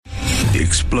The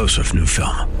explosive new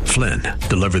film, Flynn,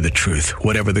 deliver the truth,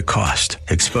 whatever the cost,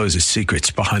 exposes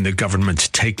secrets behind the government's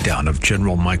takedown of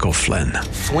General Michael Flynn.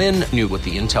 Flynn knew what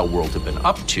the intel world had been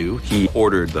up to. He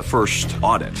ordered the first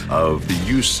audit of the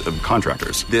use of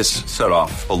contractors. This set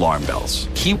off alarm bells.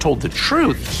 He told the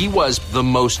truth. He was the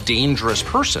most dangerous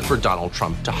person for Donald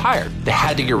Trump to hire. They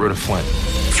had to get rid of Flynn.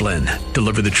 Flynn,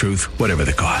 deliver the truth, whatever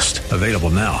the cost. Available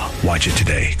now. Watch it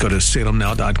today. Go to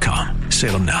salemnow.com.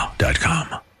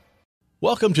 salemnow.com.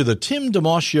 Welcome to the Tim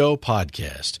DeMoss Show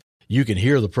podcast. You can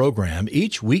hear the program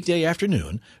each weekday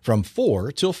afternoon from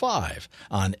 4 till 5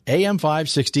 on AM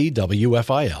 560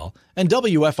 WFIL and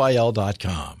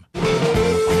WFIL.com.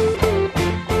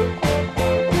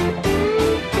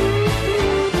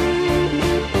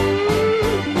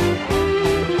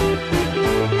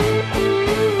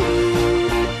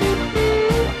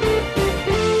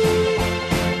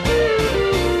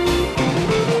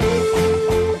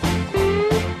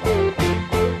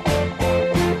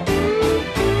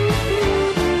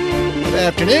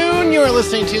 Afternoon. You are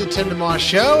listening to the Tim DeMoss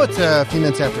Show. It's a few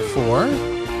minutes after 4.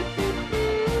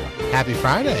 Happy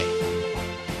Friday.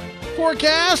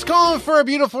 Forecast calling for a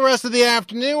beautiful rest of the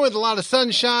afternoon with a lot of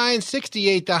sunshine.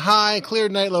 68 the high,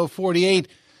 cleared night low 48.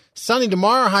 Sunny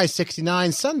tomorrow, high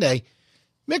 69. Sunday,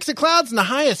 mix of clouds and the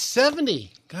high is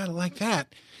 70. Gotta like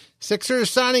that. Sixers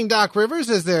signing Doc Rivers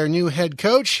as their new head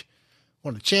coach.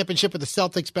 Won a championship with the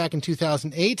Celtics back in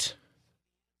 2008.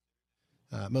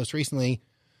 Most recently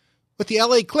with the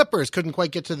LA Clippers. Couldn't quite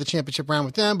get to the championship round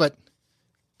with them, but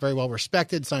very well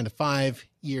respected. Signed a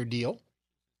 5-year deal.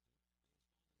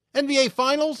 NBA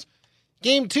Finals,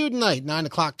 Game 2 tonight, 9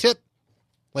 o'clock tip.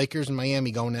 Lakers and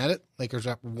Miami going at it. Lakers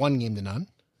are up 1-0.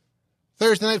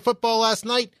 Thursday night football last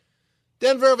night.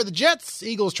 Denver over the Jets.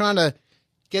 Eagles trying to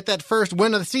get that first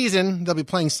win of the season. They'll be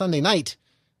playing Sunday night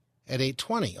at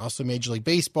 8:20. Also Major League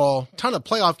Baseball. Ton of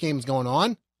playoff games going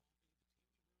on.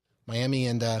 Miami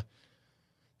and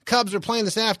Cubs are playing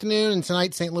this afternoon, and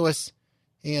tonight St. Louis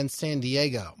and San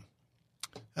Diego.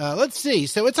 Let's see.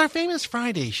 So it's our famous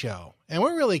Friday show, and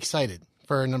we're really excited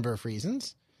for a number of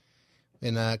reasons.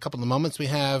 In a couple of moments, we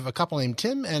have a couple named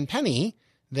Tim and Penny.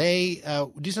 They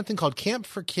do something called Camp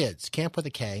for Kids, Camp with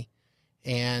a K,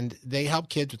 and they help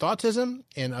kids with autism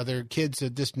and other kids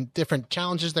with different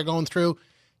challenges they're going through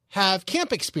have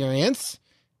camp experience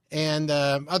and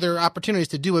other opportunities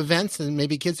to do events, and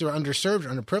maybe kids who are underserved or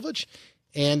underprivileged.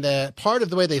 And part of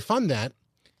the way they fund that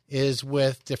is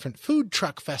with different food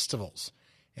truck festivals.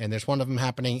 And there's one of them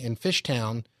happening in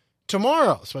Fishtown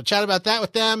tomorrow. So we'll chat about that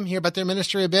with them, hear about their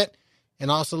ministry a bit, and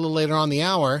also a little later on in the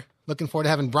hour, looking forward to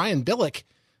having Brian Billick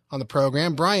on the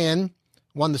program. Brian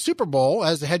won the Super Bowl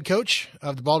as the head coach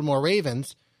of the Baltimore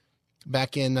Ravens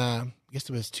back in, I guess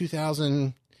it was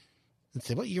 2000. Let's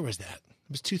see, what year was that?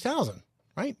 It was 2000,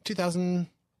 right?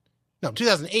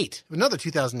 2008. Another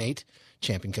 2008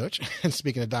 champion coach. And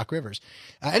speaking of Doc Rivers.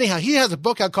 Anyhow, he has a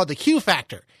book out called The Q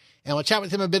Factor. And we'll chat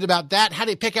with him a bit about that. How do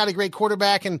you pick out a great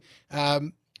quarterback? And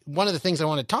one of the things I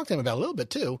want to talk to him about a little bit,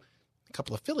 too, a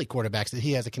couple of Philly quarterbacks that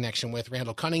he has a connection with.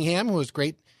 Randall Cunningham, who was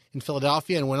great in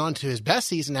Philadelphia and went on to his best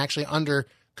season actually under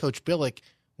Coach Billick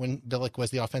when Billick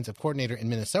was the offensive coordinator in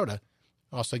Minnesota.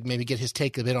 Also, maybe get his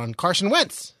take a bit on Carson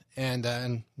Wentz. And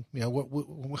you know,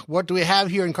 what do we have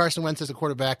here in Carson Wentz as a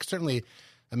quarterback? Certainly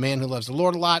a man who loves the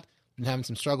Lord a lot. Been having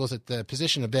some struggles at the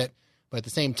position a bit, but at the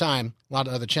same time, a lot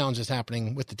of other challenges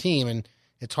happening with the team, and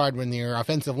it's hard when your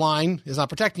offensive line is not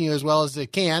protecting you as well as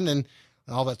it can, and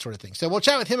all that sort of thing. So we'll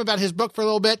chat with him about his book for a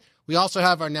little bit. We also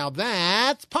have our Now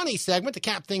That's Punny segment to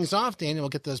cap things off. Daniel will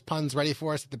get those puns ready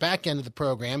for us at the back end of the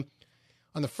program.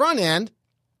 On the front end,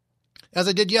 as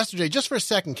I did yesterday, just for a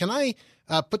second, can I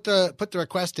put the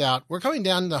request out? We're coming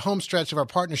down the home stretch of our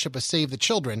partnership with Save the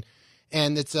Children.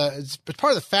 And it's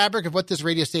part of the fabric of what this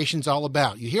radio station is all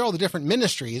about. You hear all the different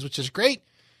ministries, which is great.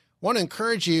 Want to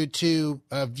encourage you to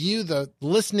view the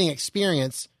listening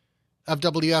experience of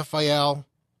WFIL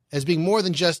as being more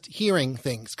than just hearing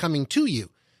things coming to you,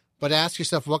 but ask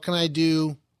yourself, what can I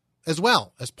do as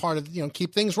well as part of,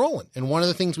 keep things rolling? And one of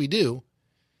the things we do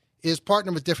is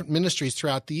partner with different ministries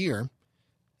throughout the year.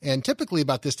 And typically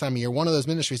about this time of year, one of those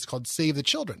ministries is called Save the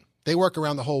Children. They work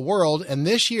around the whole world, and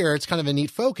this year it's kind of a neat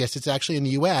focus. It's actually in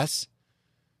the U.S.,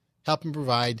 helping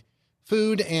provide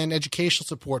food and educational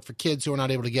support for kids who are not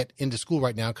able to get into school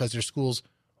right now because their schools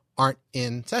aren't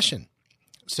in session.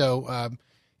 So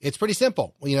it's pretty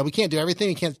simple. We can't do everything.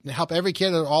 We can't help every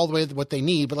kid all the way to what they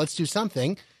need, but let's do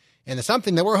something. And the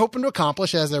something that we're hoping to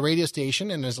accomplish as a radio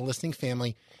station and as a listening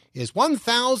family is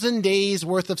 1,000 days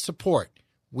worth of support.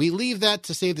 We leave that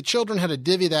to Save the Children, how to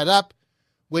divvy that up,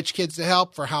 which kids to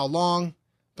help, for how long.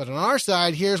 But on our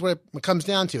side, here's what it comes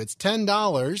down to. It's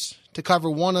 $10 to cover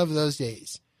one of those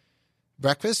days.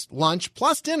 Breakfast, lunch,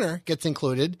 plus dinner gets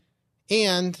included,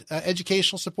 and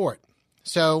educational support.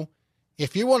 So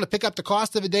if you want to pick up the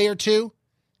cost of a day or two,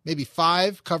 maybe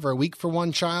 5 cover a week for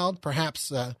one child,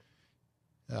 perhaps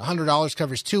 $100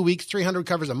 covers 2 weeks, $300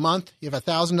 covers a month. You have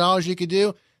 $1,000 you could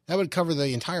do. That would cover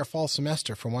the entire fall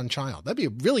semester for one child. That'd be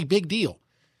a really big deal.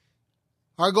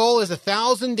 Our goal is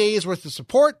 1,000 days worth of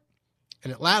support,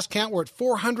 and at last count, we're at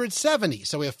 470.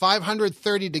 So we have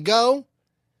 530 to go.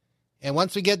 And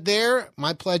once we get there,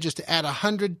 my pledge is to add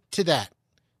 100 to that.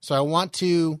 So I want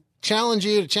to challenge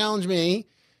you to challenge me,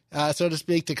 so to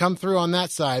speak, to come through on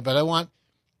that side. But I want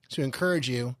to encourage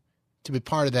you to be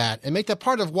part of that and make that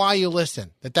part of why you listen,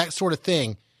 that sort of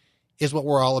thing is what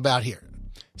we're all about here.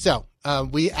 So I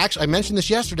mentioned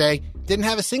this yesterday, didn't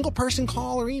have a single person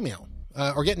call or email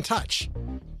or get in touch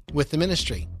with the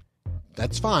ministry.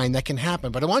 That's fine. That can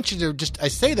happen. But I want you to I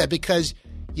say that because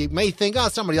you may think, oh,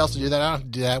 somebody else will do that. I don't have to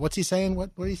do that. What's he saying?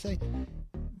 What did he say?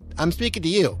 I'm speaking to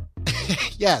you.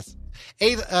 Yes.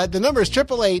 The number is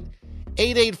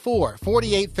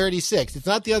 888-884-4836. It's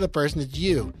not the other person. It's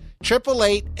you.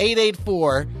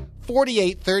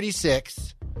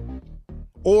 888-884-4836.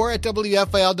 Or at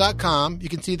WFIL.com. You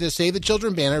can see the Save the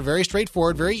Children banner. Very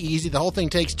straightforward, very easy. The whole thing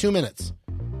takes 2 minutes.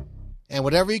 And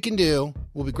whatever you can do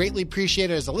will be greatly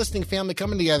appreciated as a listening family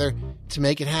coming together to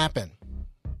make it happen.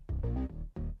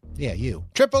 Yeah, you.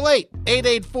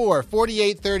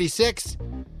 888-884-4836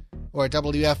 or at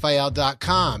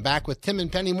WFIL.com. Back with Tim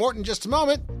and Penny Morton in just a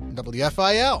moment.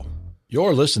 WFIL.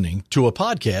 You're listening to a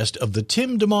podcast of The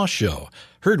Tim DeMoss Show,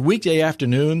 heard weekday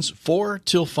afternoons 4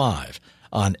 till 5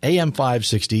 on AM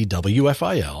 560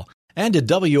 WFIL and at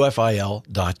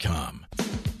WFIL.com.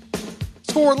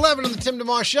 It's 4:11 on The Tim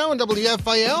DeMoss Show on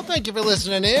WFIL. Thank you for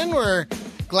listening in. We're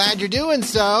glad you're doing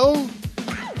so.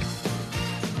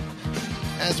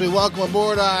 As we welcome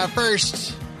aboard our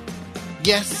first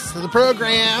guests of the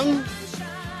program.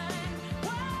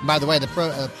 By the way, the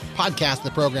podcast of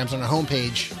the program's on our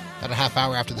homepage about a half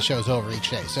hour after the show's over each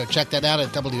day. So check that out at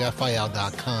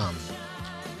WFIL.com.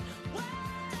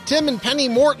 Tim and Penny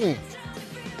Morton,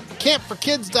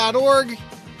 campforkids.org,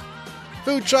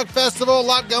 Food Truck Festival, a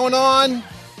lot going on.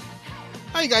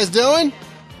 How you guys doing?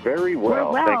 Very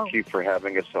well. Thank you for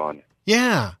having us on.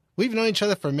 Yeah. We've known each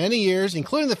other for many years,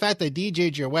 including the fact that I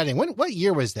DJ'd your wedding. What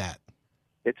year was that?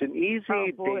 It's an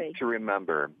easy date to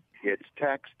remember. It's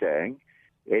Tax Day,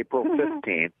 April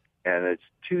 15th, and it's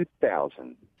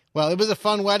 2000. Well, it was a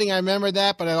fun wedding. I remember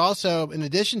that. But I also, in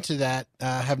addition to that,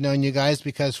 have known you guys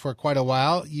because for quite a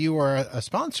while, you were a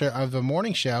sponsor of a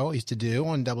morning show I used to do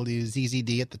on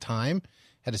WZZD at the time.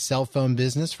 Had a cell phone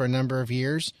business for a number of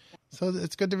years. So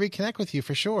it's good to reconnect with you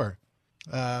for sure.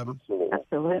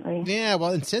 Absolutely. Yeah,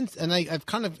 well, and I've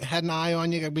kind of had an eye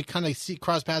on you. We kind of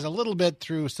cross paths a little bit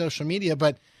through social media,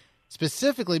 but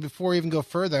specifically, before we even go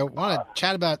further, I want to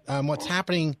chat about what's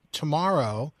happening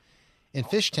tomorrow in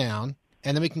Fishtown,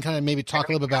 and then we can kind of maybe talk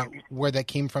a little bit about where that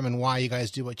came from and why you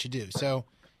guys do what you do. So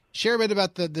share a bit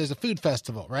about there's a food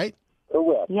festival, right?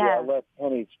 Correct. Yeah. I'll let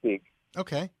Penny speak.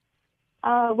 Okay.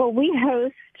 Well, we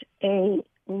host a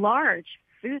large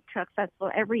food truck festival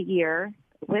every year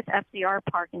with FDR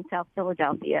Park in South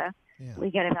Philadelphia. Yeah. We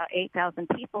get about 8,000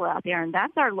 people out there, and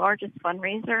that's our largest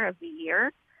fundraiser of the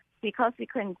year. Because we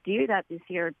couldn't do that this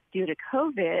year due to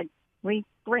COVID, we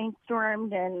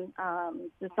brainstormed and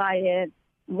decided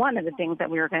one of the things that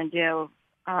we were going to do,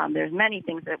 there's many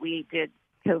things that we did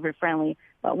COVID-friendly,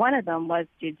 but one of them was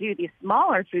to do these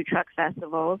smaller food truck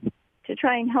festivals to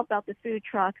try and help out the food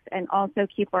trucks and also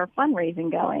keep our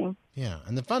fundraising going. Yeah,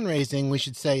 and the fundraising, we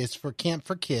should say, is for Camp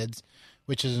for Kids,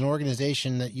 which is an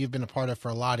organization that you've been a part of for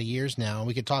a lot of years now. And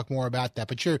we could talk more about that.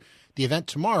 But the event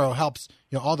tomorrow helps,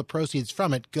 all the proceeds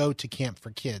from it go to Camp for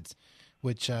Kids,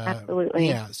 which absolutely.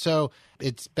 Yeah. So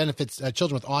it benefits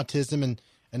children with autism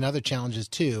and other challenges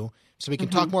too. So we can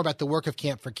talk more about the work of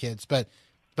Camp for Kids. But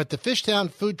the Fishtown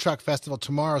Food Truck Festival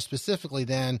tomorrow specifically,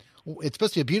 then it's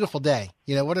supposed to be a beautiful day.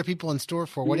 What are people in store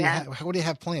for? What do you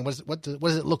have planned? What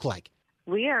does it look like?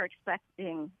 We are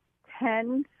expecting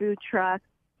 10 food trucks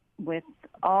with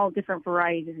all different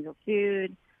varieties of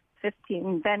food,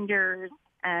 15 vendors,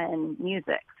 and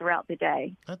music throughout the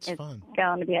day. That's fun. It's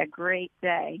going to be a great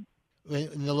day.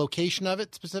 And the location of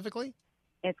it specifically?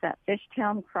 It's at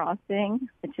Fishtown Crossing,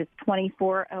 which is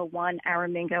 2401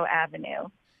 Aramingo Avenue.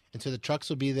 And so the trucks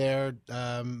will be there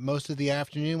most of the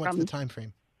afternoon. What's the time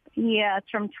frame? Yeah,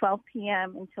 it's from 12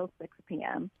 p.m. until 6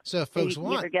 p.m. So if folks you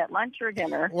want, either get lunch or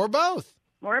dinner. Or both.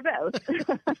 Or both.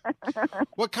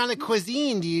 What kind of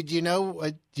cuisine do you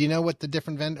know? Do you know what the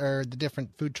different the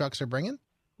different food trucks are bringing?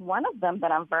 one of them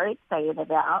that I'm very excited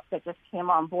about that just came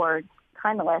on board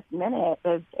kind of last minute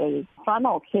is a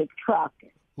funnel cake truck.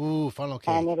 Ooh, funnel cake.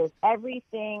 And it is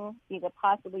everything you could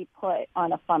possibly put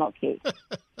on a funnel cake.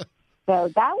 So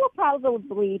that will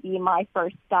probably be my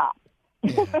first stop.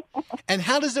 Yeah. And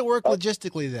how does it work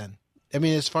logistically then? I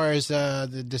mean, as far as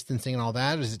the distancing and all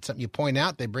that, is it something you point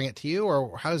out, they bring it to you,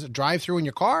 or how does it drive through in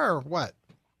your car, or what?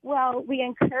 Well, we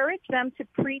encourage them to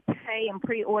prepay and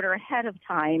pre-order ahead of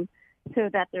time so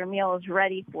that their meal is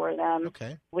ready for them,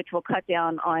 okay, which will cut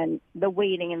down on the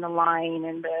waiting in the line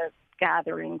and the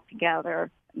gathering together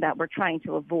that we're trying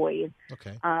to avoid.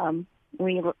 Okay.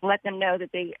 We let them know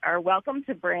that they are welcome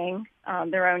to bring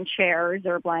their own chairs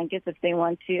or blankets if they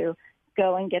want to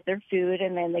go and get their food,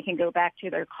 and then they can go back to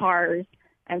their cars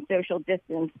and social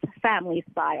distance family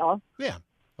style. Yeah.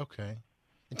 Okay.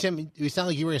 And Tim, you sound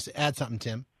like you were going to add something,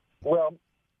 Tim. Well,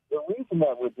 the reason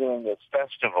that we're doing this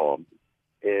festival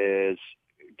is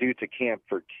due to Camp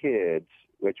for Kids,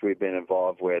 which we've been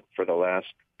involved with for the last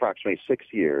approximately 6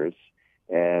 years.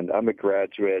 And I'm a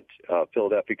graduate of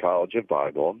Philadelphia College of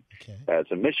Bible as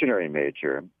a missionary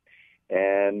major.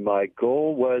 And my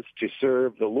goal was to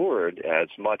serve the Lord as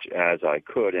much as I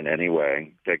could in any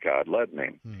way that God led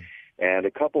me. And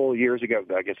a couple years ago,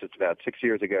 I guess it's about 6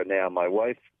 years ago now, my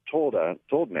wife told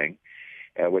me,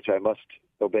 which I must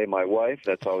obey my wife,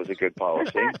 that's always a good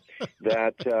policy,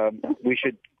 that we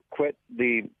should quit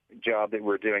the job that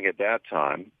we're doing at that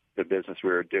time, the business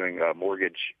we were doing,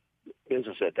 mortgage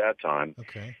business at that time,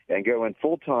 and go in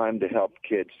full-time to help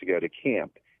kids to go to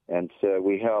camp. And so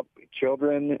we help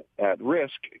children at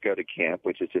risk go to camp,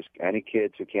 which is just any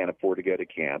kids who can't afford to go to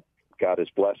camp. God has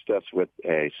blessed us with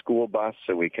a school bus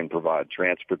so we can provide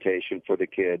transportation for the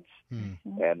kids.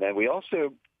 And then we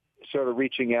also started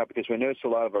reaching out because we noticed a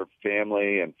lot of our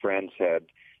family and friends had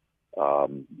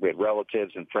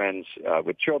relatives and friends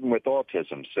with children with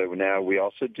autism. So now we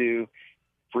also do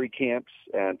free camps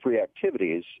and free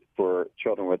activities for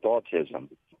children with autism.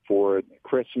 For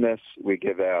Christmas, we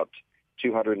give out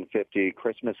 250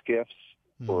 Christmas gifts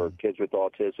for kids with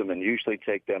autism and usually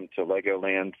take them to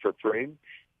Legoland for free.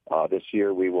 This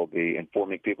year we will be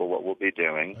informing people what we'll be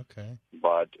doing.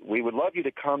 But we would love you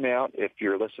to come out if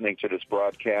you're listening to this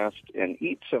broadcast and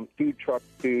eat some food truck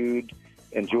food,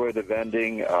 enjoy the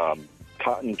vending,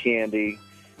 cotton candy.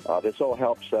 This all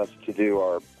helps us to do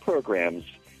our programs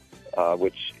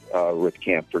with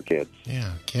Camp for Kids.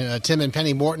 Yeah. Tim and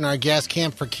Penny Morton, our guest.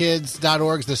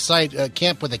 Campforkids.org is the site.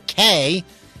 Camp with a K.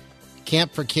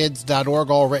 Campforkids.org,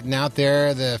 all written out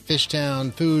there. The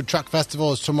Fishtown Food Truck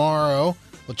Festival is tomorrow.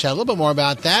 We'll chat a little bit more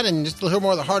about that and just a little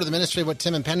more of the heart of the ministry, what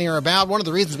Tim and Penny are about. One of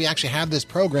the reasons we actually have this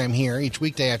program here each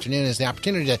weekday afternoon is the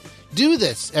opportunity to do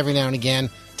this every now and again,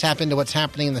 tap into what's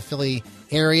happening in the Philly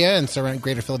area and surrounding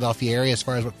greater Philadelphia area as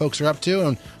far as what folks are up to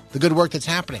and the good work that's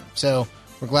happening. So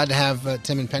we're glad to have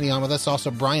Tim and Penny on with us.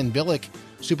 Also, Brian Billick,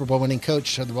 Super Bowl winning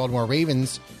coach of the Baltimore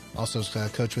Ravens, also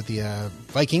coach with the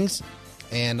Vikings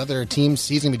and other teams.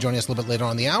 He's going to be joining us a little bit later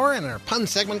on in the hour, and our pun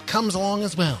segment comes along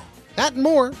as well. That and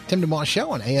more, Tim DeMoss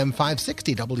Show on AM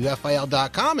 560,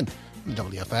 WFIL.com, and the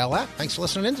WFIL app. Thanks for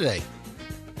listening in today.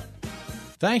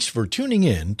 Thanks for tuning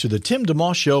in to the Tim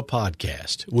DeMoss Show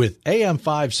podcast with AM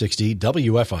 560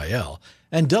 WFIL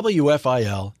and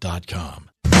WFIL.com.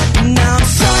 Now I'm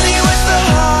sunny with the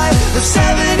high of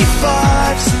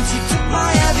 75 since you took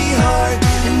my heavy heart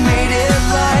and made it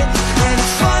light. And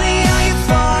it's funny how you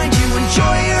find you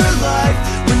enjoy your life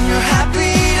when you're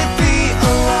happy to be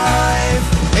alive.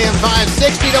 AM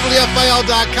 560,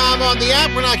 WFIL.com on the app.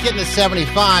 We're not getting to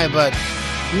 75, but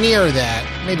near that.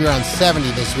 Maybe around 70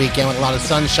 this weekend with a lot of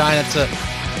sunshine. It's a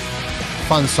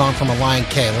fun song from Elian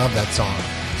K. I love that song.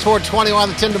 It's 4:20 on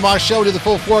the Tim DeMoss Show. Do the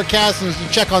full forecast and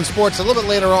check on sports a little bit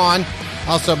later on.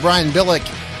 Also, Brian Billick,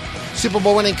 Super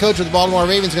Bowl winning coach with the Baltimore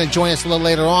Ravens, is going to join us a little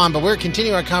later on. But we're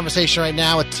continuing our conversation right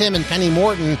now with Tim and Penny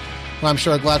Morton, who I'm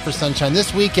sure are glad for sunshine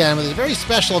this weekend with a very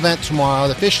special event tomorrow,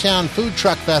 the Fishtown Food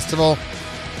Truck Festival,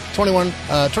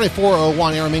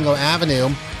 2401 Aramingo Avenue.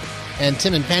 And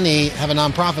Tim and Penny have a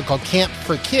nonprofit called Camp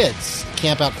for Kids.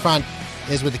 Camp out front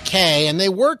is with a K, and they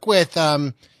work with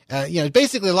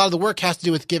basically a lot of the work has to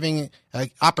do with giving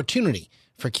opportunity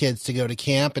for kids to go to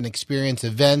camp and experience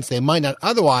events they might not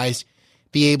otherwise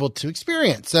be able to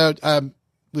experience. So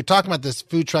we're talking about this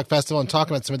food truck festival and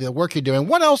talking about some of the work you're doing.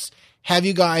 What else have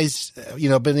you guys,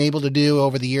 been able to do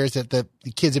over the years that the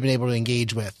kids have been able to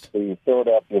engage with? The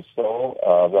Philadelphia Soul,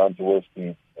 Ron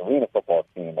Jaworski's arena football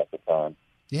team at the time,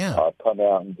 come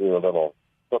out and do a little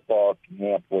football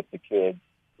camp with the kids.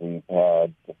 We've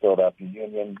had the Philadelphia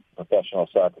Union professional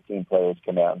soccer team players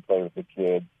come out and play with the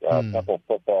kids. Temple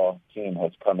football team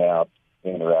has come out to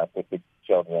interact with the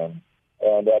children.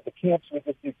 And camps, we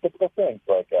just do typical things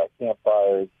like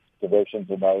campfires, devotions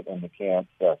at night in the camp,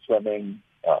 swimming,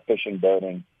 fishing,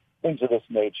 boating, things of this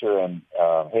nature, and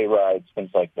hay rides,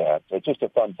 things like that. So it's just a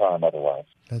fun time otherwise.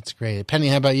 That's great. Penny,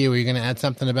 how about you? Were you going to add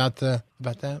something about that?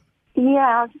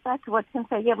 Yeah, I'll just add to what Tim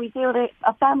said. Yeah, we do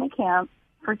a family camp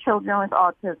for children with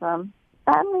autism.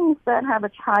 Families that have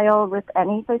a child with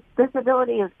any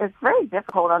disability is very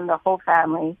difficult on the whole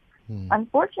family.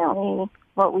 Unfortunately,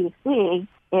 what we see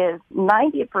is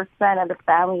 90% of the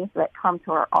families that come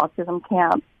to our autism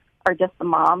camp are just the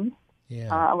moms.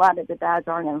 Yeah. A lot of the dads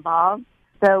aren't involved.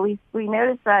 So we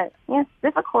noticed that it's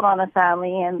difficult on a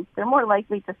family, and they're more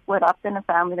likely to split up than a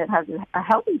family that has a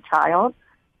healthy child.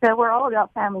 So we're all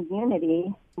about family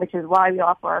unity, which is why we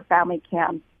offer our family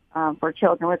camps for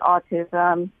children with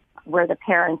autism, where the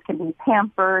parents can be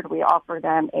pampered. We offer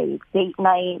them a date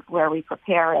night where we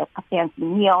prepare a fancy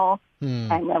meal,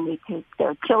 and then we take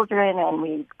their children and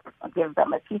we give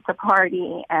them a pizza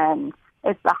party, and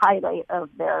it's the highlight of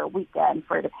their weekend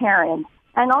for the parents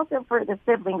and also for the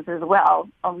siblings as well.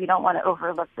 We don't want to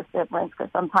overlook the siblings because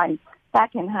sometimes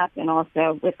that can happen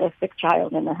also with a sick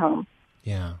child in the home.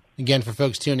 Yeah. Again, for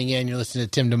folks tuning in, you're listening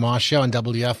to Tim DeMoss Show on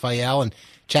WFIL and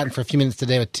chatting for a few minutes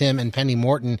today with Tim and Penny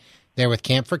Morton. They're with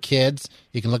Camp for Kids.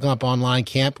 You can look them up online,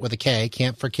 camp with a K,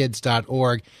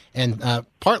 campforkids.org, and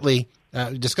partly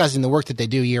discussing the work that they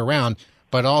do year-round,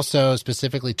 but also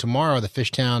specifically tomorrow, the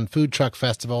Fishtown Food Truck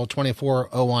Festival,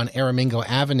 2401 Aramingo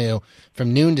Avenue,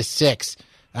 from noon to 6.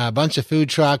 A bunch of food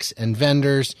trucks and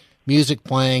vendors, music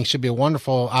playing. Should be a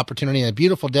wonderful opportunity and a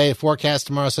beautiful day. The forecast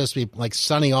tomorrow is supposed to be like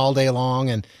sunny all day long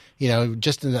and,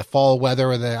 just in the fall weather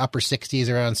or the upper 60s,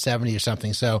 around 70 or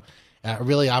something. So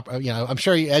really, I'm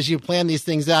sure as you plan these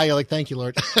things out, you're like, thank you,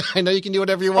 Lord. I know you can do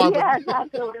whatever you want. Yes,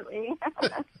 absolutely.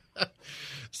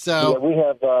 So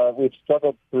we've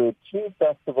struggled through 2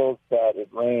 festivals that it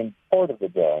rained part of the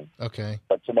day. Okay.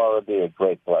 But tomorrow would be a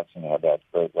great blessing to have that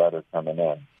great weather coming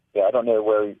in. Yeah, I don't know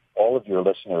where all of your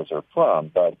listeners are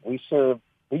from, but we have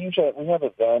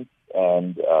events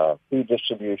and food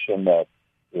distribution that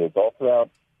is all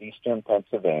throughout eastern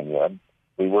Pennsylvania.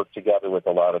 We work together with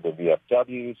a lot of the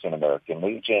VFWs and American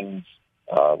Legions.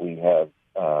 We have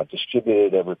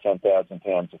distributed over 10,000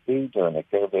 pounds of food during the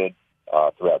COVID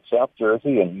throughout South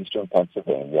Jersey and eastern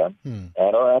Pennsylvania. And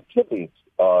our activities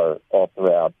are all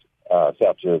throughout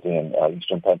South Jersey and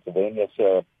eastern Pennsylvania.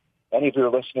 So if any of your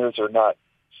listeners are not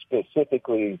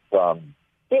specifically from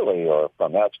Philly or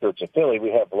from the outskirts of Philly,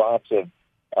 we have lots of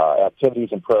activities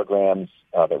and programs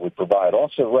that we provide.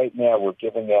 Also, right now, we're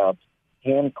giving out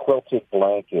hand-quilted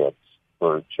blankets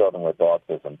for children with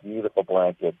autism, beautiful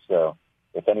blankets. So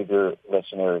if any of your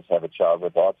listeners have a child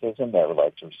with autism that would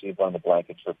like to receive one of the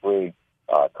blankets for free,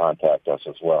 contact us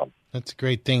as well. That's a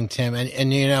great thing, Tim. And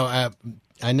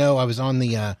I know I was on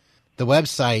the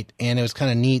website, and it was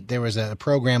kind of neat. There was a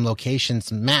program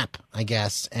locations map, I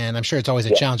guess, and I'm sure it's always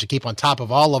a challenge to keep on top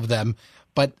of all of them.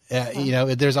 But,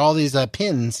 there's all these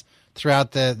pins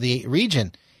throughout the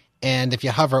region. And if you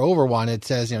hover over one, it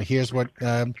says, here's what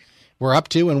we're up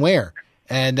to and where.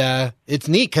 And it's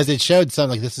neat because it showed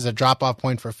something like this is a drop-off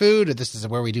point for food, or this is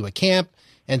where we do a camp.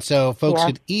 And so folks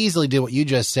could easily do what you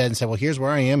just said and say, well, here's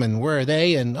where I am and where are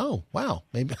they? And, oh, wow,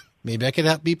 maybe I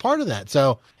could be part of that.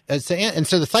 So, and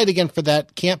so the site again for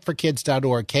that,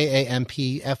 campforkids.org,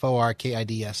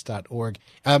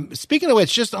 campforkids.org. Speaking of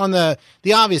which, just on the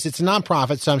obvious, it's a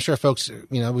nonprofit, so I'm sure folks,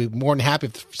 we're more than happy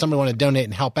if somebody want to donate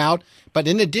and help out. But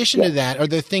in addition to that, are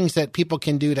there things that people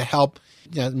can do to help?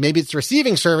 Maybe it's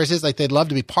receiving services, like they'd love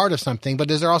to be part of something, but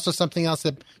is there also something else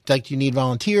that, like, you need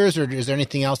volunteers, or is there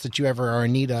anything else that you ever are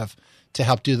in need of to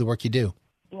help do the work you do?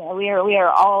 Yeah, we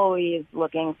are always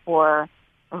looking for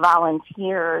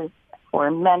volunteers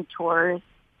or mentors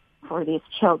for these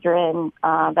children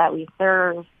that we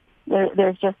serve.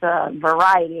 There's just a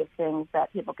variety of things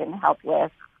that people can help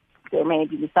with. There may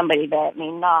be somebody that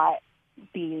may not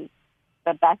be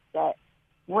the best at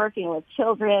working with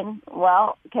children.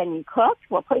 Well, can you cook?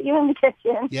 We'll put you in the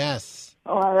kitchen. Yes.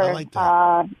 Or I like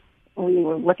that. we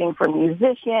were looking for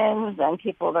musicians and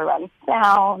people to run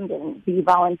sound and be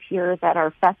volunteers at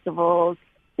our festivals.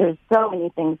 There's so many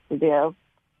things to do.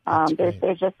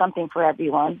 There's just something for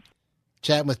everyone.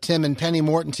 Chatting with Tim and Penny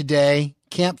Morton today.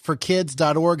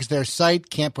 Campforkids.org is their site,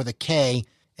 camp with a K.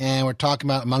 And we're talking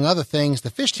about, among other things, the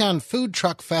Fishtown Food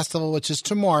Truck Festival, which is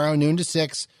tomorrow, noon to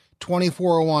 6,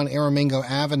 2401 Aramingo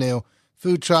Avenue.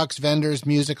 Food trucks, vendors,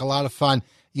 music, a lot of fun.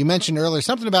 You mentioned earlier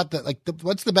something about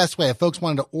what's the best way? If folks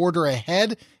wanted to order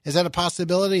ahead, is that a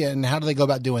possibility? And how do they go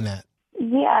about doing that?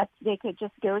 Yes, they could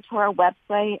just go to our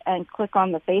website and click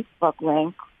on the Facebook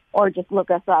link, or just look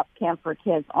us up, Camp for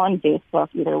Kids, on Facebook,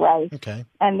 either way. Okay.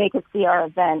 And they could see our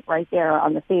event right there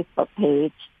on the Facebook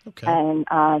page. Okay. And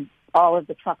all of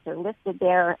the trucks are listed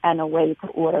there, and a way to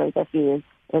order the food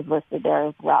is listed there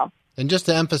as well. And just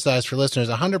to emphasize for listeners,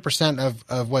 100%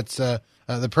 of what's the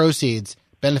proceeds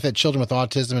benefit children with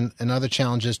autism and other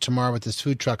challenges tomorrow with this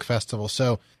food truck festival.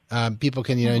 So people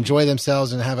can enjoy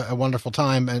themselves and have a wonderful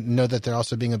time, and know that they're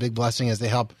also being a big blessing as they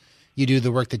help you do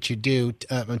the work that you do.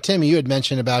 Tim, you had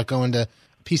mentioned about going to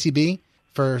PCB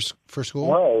for school.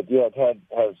 Right. Yeah, it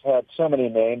has had so many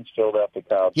names filled out the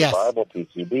college. Yes. Bible,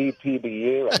 PCB,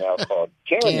 PBU, and now called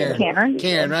Cairn.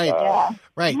 Cairn, right. Yeah.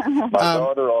 Right. My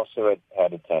daughter also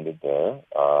had attended there.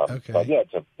 Okay. But yeah,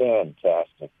 it's a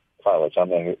fantastic college.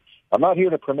 I'm not here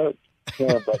to promote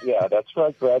Cairn, but yeah, that's where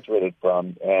I graduated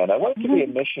from. And I wanted to be a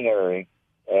missionary,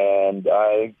 and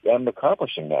I am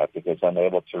accomplishing that because I'm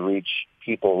able to reach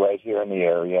people right here in the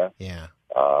area. Yeah.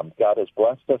 God has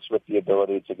blessed us with the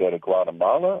ability to go to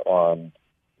Guatemala on,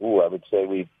 I would say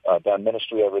we've done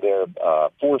ministry over there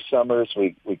 4 summers.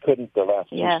 We couldn't the last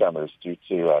 2 summers due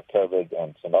to COVID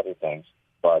and some other things.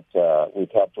 But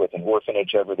we've helped with an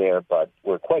orphanage over there, but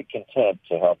we're quite content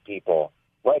to help people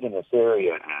right in this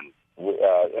area. And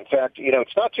in fact,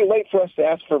 it's not too late for us to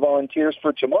ask for volunteers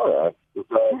for tomorrow. If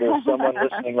there's someone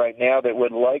listening right now that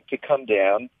would like to come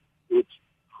down, it's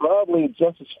probably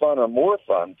just as fun or more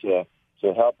fun to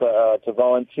help to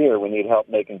volunteer. We need help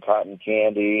making cotton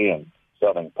candy and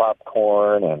selling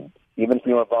popcorn, and even if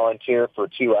you want to volunteer for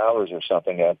 2 hours or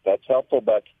something, that's helpful.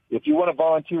 But if you want to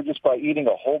volunteer just by eating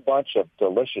a whole bunch of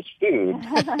delicious food,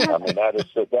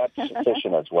 that's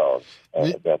sufficient as well.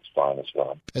 That's fine as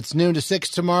well. It's noon to 6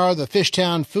 tomorrow. The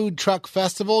Fishtown Food Truck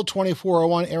Festival,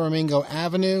 2401 Aramingo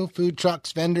Avenue. Food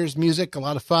trucks, vendors, music, a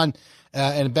lot of fun,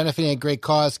 and benefiting a great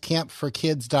cause.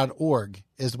 Campforkids.org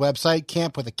is the website.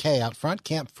 Camp with a K out front.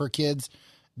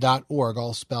 Campforkids.org,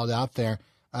 all spelled out there.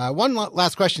 One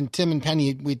last question, Tim and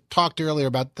Penny. We talked earlier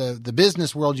about the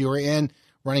business world you were in,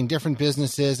 running different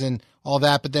businesses and all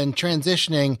that, but then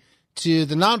transitioning to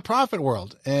the nonprofit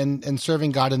world and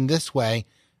serving God in this way.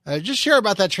 Just share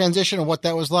about that transition and what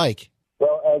that was like.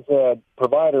 Well, as a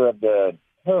provider of the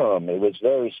home, it was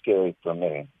very scary for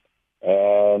me.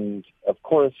 And, of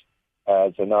course,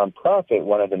 as a nonprofit,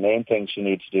 one of the main things you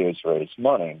need to do is raise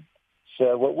money.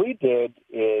 So what we did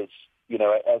is,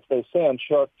 as they say on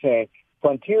Shark Tank,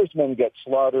 frontiersmen get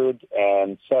slaughtered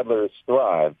and settlers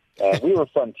thrive. And we were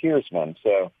frontiersmen.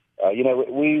 So,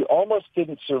 we almost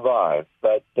didn't survive,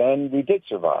 but then we did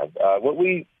survive. What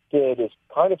we did is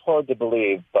kind of hard to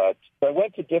believe, but I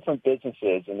went to different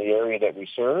businesses in the area that we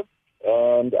serve,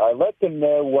 and I let them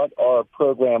know what our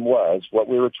program was, what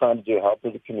we were trying to do, help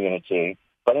with the community.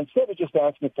 But instead of just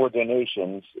asking for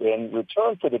donations, in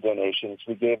return for the donations,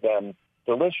 we gave them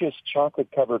delicious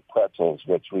chocolate-covered pretzels,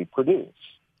 which we produce.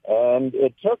 And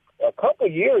it took a couple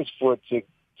of years for it to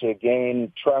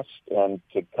gain trust and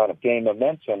to kind of gain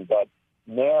momentum, but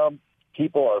now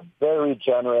people are very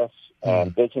generous,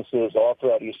 and businesses all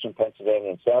throughout eastern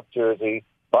Pennsylvania and South Jersey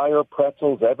buy our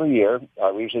pretzels every year.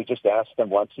 We usually just ask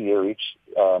them once a year each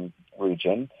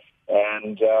region,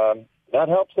 and that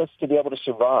helps us to be able to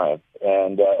survive.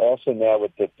 And also now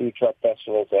with the food truck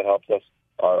festivals, that helps us,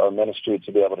 our ministry,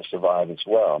 to be able to survive as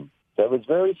well. So it was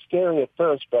very scary at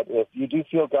first, but if you do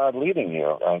feel God leading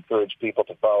you, I encourage people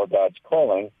to follow God's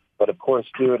calling, but of course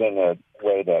do it in a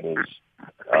way that is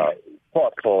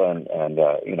thoughtful and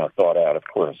thought out, of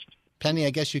course. Penny, I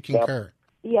guess you concur.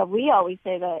 Yeah, we always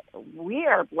say that we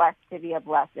are blessed to be a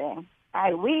blessing.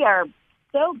 We are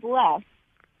so blessed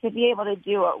to be able to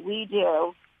do what we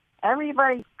do.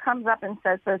 Everybody comes up and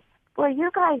says, "Boy,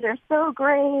 you guys are so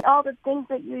great, all the things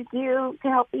that you do to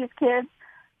help these kids."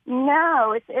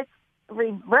 No, it's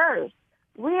reverse.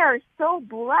 We are so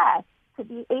blessed to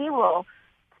be able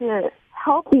to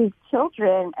help these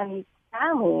children and these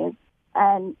families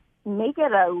and make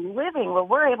it a living where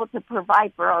we're able to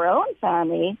provide for our own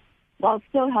family while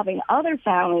still having other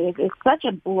families. Is such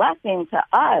a blessing to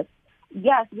us.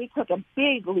 Yes, we took a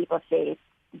big leap of faith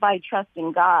by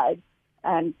trusting God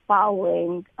and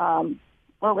following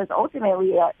what was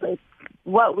ultimately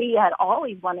what we had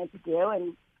always wanted to do,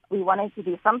 and we wanted to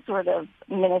do some sort of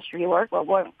ministry work, but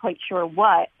weren't quite sure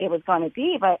what it was going to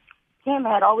be. But Tim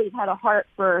had always had a heart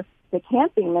for the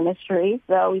camping ministry,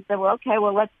 so we said, well, okay,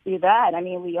 well, let's do that. I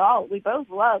mean, we both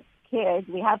love kids.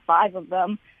 We have 5 of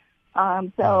them.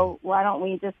 So why don't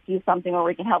we just do something where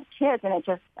we can help kids? And it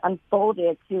just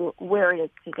unfolded to where it is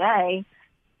today.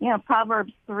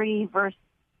 Proverbs 3, verse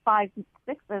 5 to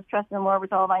 6 says, "Trust in the Lord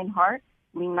with all thine heart.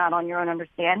 Lean not on your own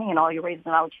understanding, and all your ways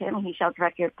acknowledge him, and he shall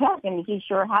direct your path." And he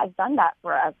sure has done that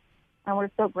for us, and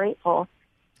we're so grateful.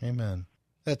 Amen.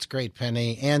 That's great,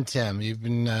 Penny and Tim. You've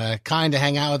been kind to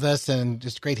hang out with us, and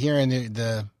just great hearing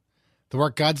the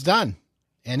work God's done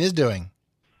and is doing.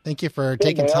 Thank you for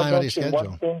taking time out of your schedule.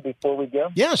 One thing before we go?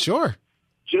 Yeah, sure.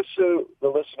 Just so the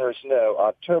listeners know,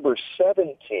 October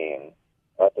 17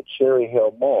 at the Cherry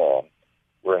Hill Mall,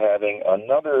 we're having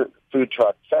another food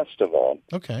truck festival.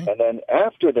 Okay. And then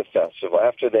after the festival,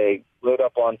 after they load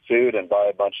up on food and buy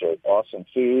a bunch of awesome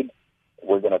food,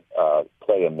 we're going to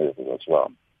play a movie as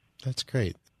well. That's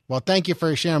great. Well, thank you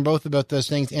for sharing both about those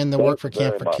things and the work for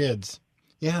Camp for Kids.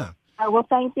 Yeah. Well,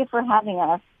 thank you for having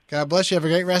us. God bless you. Have a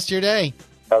great rest of your day.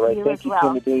 All right. You Thank as you, well.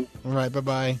 Timothy. All right.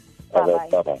 Bye-bye. All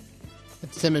right. Bye-bye.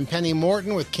 It's Tim and Penny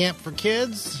Morton with Camp for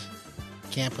Kids.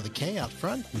 Camp with a K out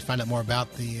front. You can find out more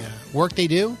about the work they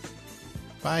do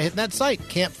by hitting that site,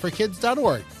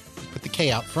 campforkids.org. Put the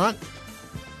K out front.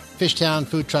 Fishtown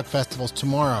Food Truck Festival's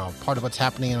tomorrow. Part of what's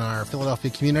happening in our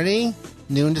Philadelphia community.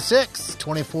 Noon to 6,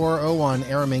 2401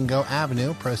 Aramingo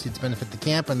Avenue. Proceeds benefit the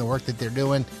camp and the work that they're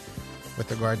doing with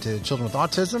regard to children with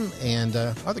autism and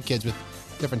other kids with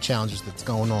different challenges that's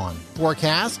going on.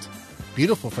 Forecast,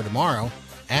 beautiful for tomorrow,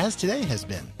 as today has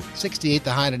been. 68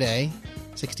 the high today,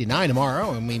 69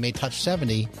 tomorrow, and we may touch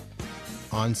 70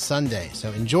 on Sunday.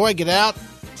 So enjoy, get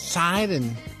outside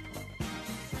and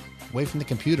away from the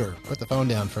computer. Put the phone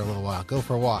down for a little while. Go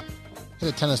for a walk. Hit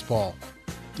a tennis ball.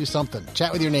 Do something.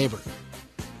 Chat with your neighbor.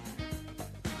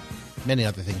 Many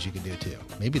other things you can do, too.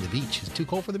 Maybe the beach. Is it too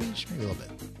cold for the beach? Maybe a little bit.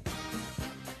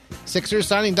 Sixers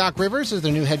signing Doc Rivers as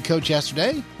their new head coach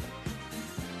yesterday.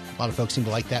 A lot of folks seem to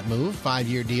like that move.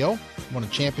 5-year deal. Won a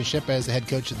championship as the head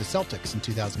coach of the Celtics in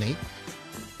 2008.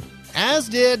 As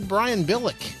did Brian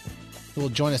Billick, who will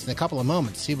join us in a couple of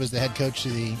moments. He was the head coach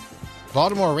of the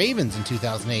Baltimore Ravens in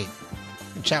 2008.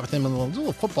 We'll chat with him, a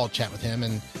little football chat with him,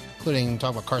 and including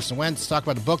talk about Carson Wentz, talk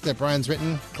about a book that Brian's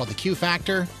written called The Q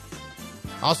Factor.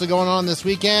 Also going on this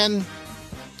weekend,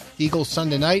 Eagles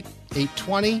Sunday night,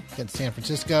 8:20 against San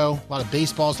Francisco. A lot of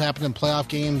baseball's happening, playoff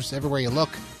games everywhere you look.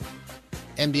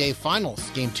 NBA Finals,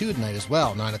 Game 2 tonight as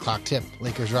well, 9 o'clock tip.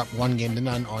 Lakers are up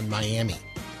 1-0 on Miami.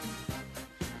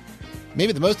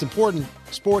 Maybe the most important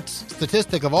sports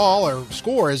statistic of all, or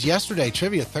score, is yesterday,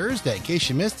 Trivia Thursday. In case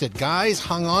you missed it, guys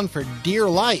hung on for dear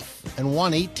life and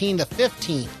won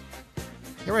 18-15.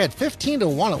 They were at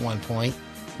 15-1 at one point.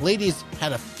 Ladies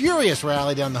had a furious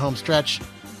rally down the home stretch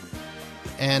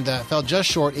and fell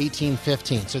just short,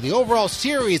 18-15. So the overall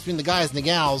series between the guys and the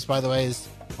gals, by the way, is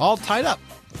all tied up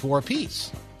 4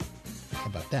 apiece. How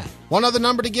about that? One other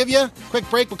number to give you. Quick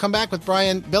break. We'll come back with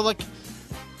Brian Billick.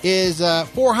 Is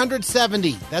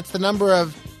 470. That's the number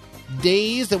of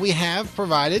days that we have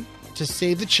provided to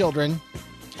save the children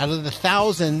out of the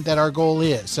 1,000 that our goal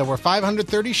is. So we're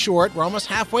 530 short. We're almost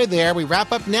halfway there. We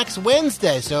wrap up next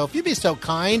Wednesday. So if you'd be so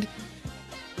kind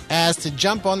as to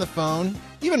jump on the phone,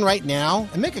 even right now,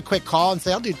 and make a quick call and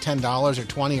say, I'll do $10 or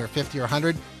 $20 or $50 or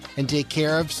 $100 and take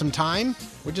care of some time.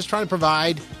 We're just trying to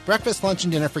provide breakfast, lunch,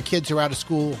 and dinner for kids who are out of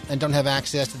school and don't have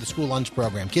access to the school lunch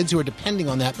program. Kids who are depending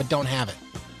on that but don't have it.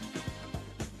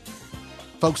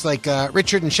 Folks like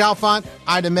Richard and Chalfont,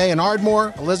 Ida May and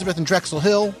Ardmore, Elizabeth and Drexel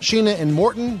Hill, Sheena and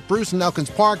Morton, Bruce and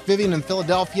Elkins Park, Vivian in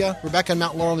Philadelphia, Rebecca in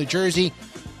Mount Laurel, New Jersey,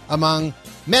 among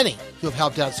many who have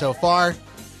helped out so far.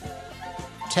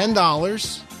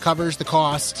 $10 covers the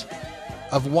cost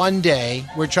of one day.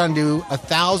 We're trying to do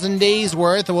 1,000 days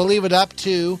worth, and we'll leave it up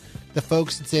to the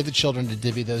folks that Save the Children to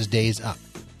divvy those days up.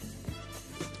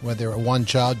 Whether one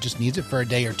child just needs it for a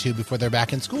day or two before they're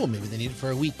back in school. Maybe they need it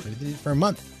for a week. Maybe they need it for a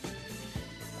month.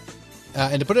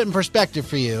 And to put it in perspective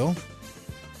for you,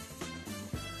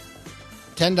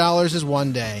 $10 is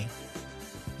one day.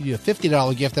 You do a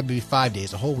 $50 gift, that would be 5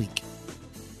 days, a whole week.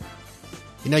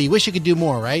 You know, you wish you could do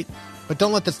more, right? But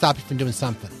don't let that stop you from doing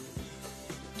something.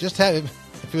 Just have,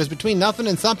 if it was between nothing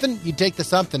and something, you'd take the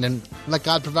something and let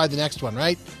God provide the next one,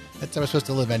 right? That's how we're supposed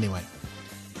to live anyway.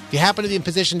 If you happen to be in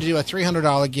position to do a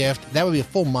 $300 gift, that would be a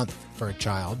full month for a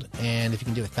child. And if you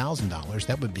can do $1,000,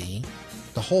 that would be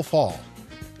the whole fall.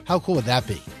 How cool would that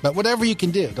be? But whatever you can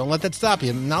do, don't let that stop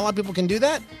you. Not a lot of people can do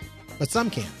that, but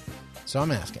some can. So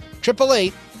I'm asking.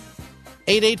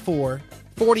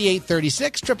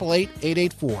 888-884-4836,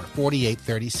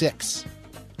 888-884-4836.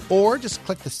 Or just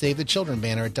click the Save the Children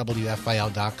banner at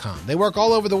WFIL.com. They work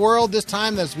all over the world. This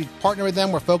time, as we partner with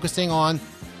them, we're focusing on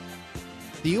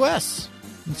the U.S.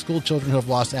 and school children who have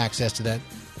lost access to that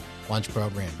lunch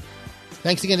program.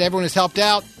 Thanks again to everyone who's helped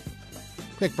out.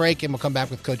 Quick break, and we'll come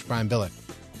back with Coach Brian Billick.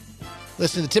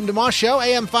 Listen to the Tim DeMoss Show,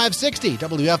 AM 560,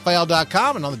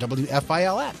 WFIL.com, and on the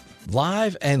WFIL app.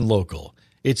 Live and local.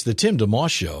 It's the Tim DeMoss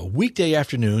Show, weekday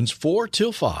afternoons 4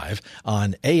 till 5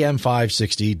 on AM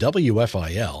 560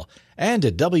 WFIL and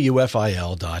at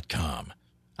WFIL.com.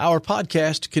 Our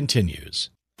podcast continues.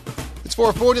 It's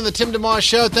 4:40 on the Tim DeMoss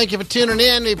Show. Thank you for tuning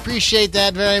in. We appreciate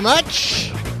that very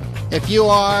much. If you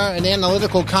are an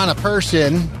analytical kind of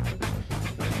person,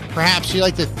 perhaps you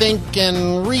like to think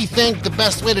and rethink the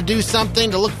best way to do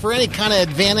something, to look for any kind of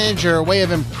advantage or a way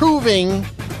of improving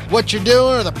what you're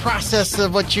doing or the process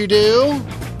of what you do.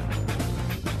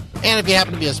 And if you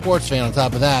happen to be a sports fan on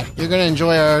top of that, you're going to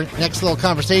enjoy our next little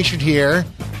conversation here.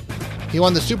 He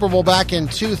won the Super Bowl back in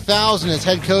 2000 as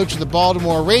head coach of the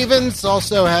Baltimore Ravens.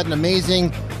 Also had an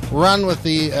amazing run with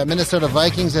the Minnesota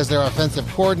Vikings as their offensive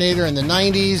coordinator in the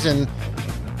 90s and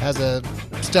has a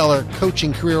stellar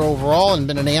coaching career overall and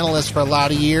been an analyst for a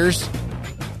lot of years.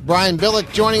 Brian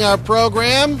Billick joining our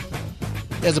program.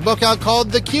 He has a book out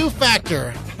called The Q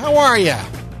Factor. How are you?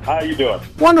 How you doing?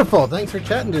 Wonderful. Thanks for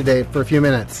chatting today for a few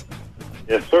minutes.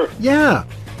 Yes, sir. Yeah.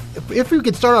 If we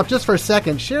could start off just for a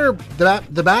second, share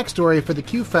the backstory for the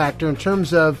Q Factor in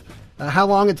terms of how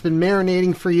long it's been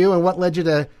marinating for you and what led you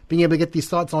to being able to get these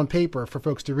thoughts on paper for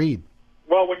folks to read.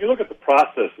 Well, when you look at the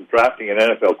process of drafting an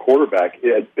NFL quarterback,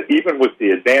 even with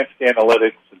the advanced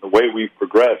analytics and the way we've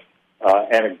progressed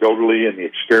anecdotally and the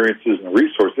experiences and the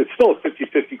resources, it's still a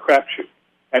 50-50 crapshoot.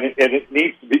 And it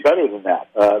needs to be better than that.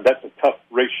 That's a tough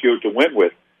ratio to win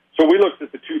with. So we looked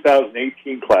at the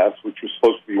 2018 class, which was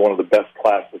supposed to be one of the best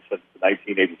classes since the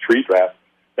 1983 draft,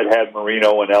 that had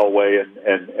Marino and Elway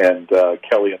and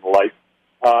Kelly and the like.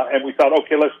 And we thought,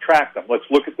 okay, let's track them. Let's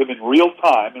look at them in real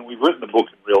time. And we've written the book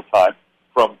in real time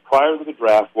from prior to the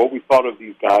draft, what we thought of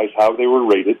these guys, how they were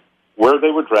rated, where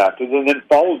they were drafted, and then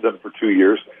followed them for 2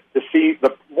 years to see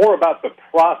more about the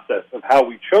process of how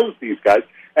we chose these guys.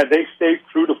 And they stayed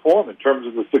true to form in terms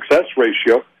of the success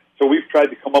ratio. So we've tried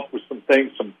to come up with some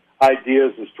things, some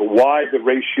ideas as to why the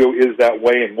ratio is that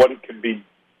way and what it can be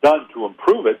done to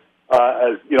improve it.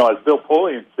 As Bill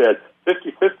Polian said,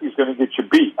 50-50 is going to get you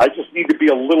beat. I just need to be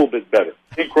a little bit better,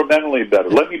 incrementally better.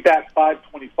 Let me bat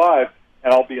 525,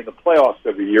 and I'll be in the playoffs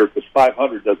every year because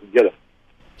 500 doesn't get it.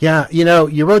 Yeah,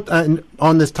 you wrote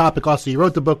on this topic also, you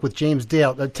wrote the book with James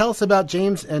Dale. Tell us about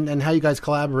James and how you guys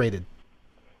collaborated.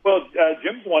 Well,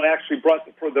 Jim's the one actually brought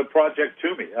the project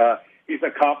to me. He's an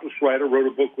accomplished writer, wrote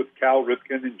a book with Cal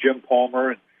Ripken and Jim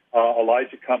Palmer and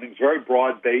Elijah Cummings, very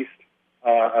broad-based,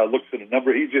 looks at a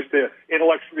number. He's just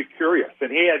intellectually curious,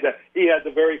 and he had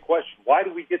the very question, why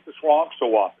do we get this wrong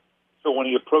so often? So when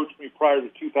he approached me prior to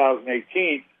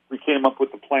 2018, we came up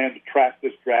with a plan to track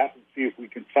this draft and see if we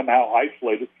can somehow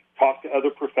isolate it, talk to other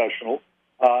professionals,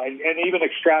 and even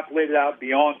extrapolate it out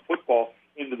beyond football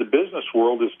into the business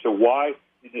world as to why,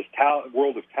 in this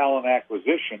world of talent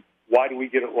acquisition, why do we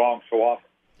get it wrong so often?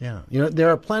 Yeah, there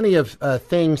are plenty of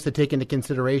things to take into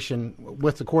consideration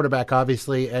with the quarterback,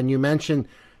 obviously, and you mentioned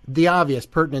the obvious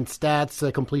pertinent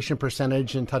stats, completion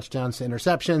percentage and touchdowns to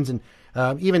interceptions, and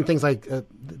even things like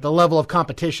the level of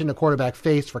competition a quarterback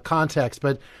faced for context.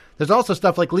 But there's also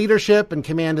stuff like leadership and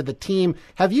command of the team.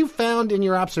 Have you found in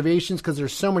your observations, because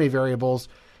there's so many variables,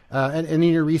 and in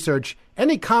your research,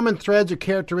 any common threads or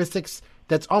characteristics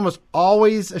that's almost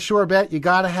always a sure bet you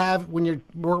got to have when you're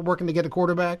working to get a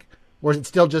quarterback? Or is it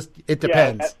still just, it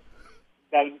depends?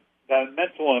 Yeah, that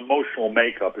mental and emotional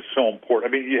makeup is so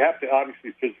important. I mean, you have to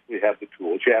obviously physically have the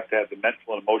tools. You have to have the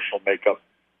mental and emotional makeup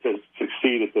to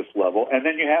succeed at this level. And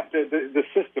then you have to, the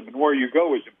system and where you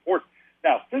go is important.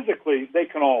 Now, physically, they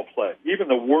can all play. Even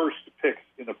the worst picks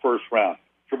in the first round,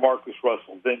 Jamarcus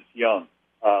Russell, Vince Young,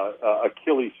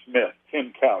 Achilles Smith,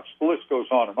 Tim Couch, the list goes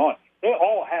on and on. They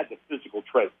all had the physical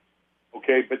traits,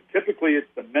 okay? But typically it's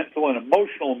the mental and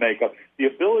emotional makeup, the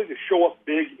ability to show up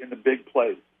big in the big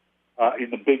plays,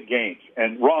 in the big games.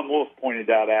 And Ron Wolf pointed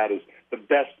that out as the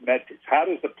best metrics. How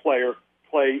does the player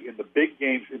play in the big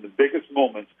games, in the biggest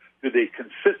moments? Do they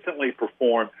consistently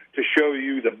perform to show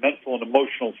you the mental and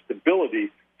emotional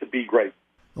stability to be great?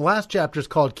 The last chapter is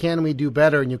called Can We Do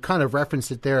Better? And you kind of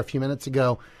referenced it there a few minutes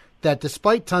ago, that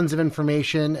despite tons of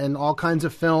information and all kinds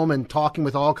of film and talking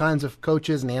with all kinds of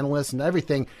coaches and analysts and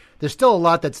everything, there's still a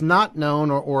lot that's not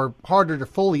known or harder to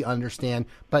fully understand.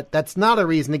 But that's not a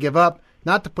reason to give up,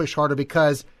 not to push harder,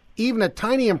 because even a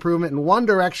tiny improvement in one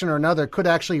direction or another could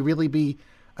actually really be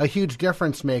a huge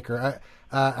difference maker.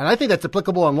 And I think that's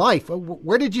applicable in life.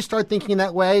 Where did you start thinking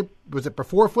that way? Was it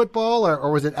before football,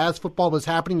 or was it as football was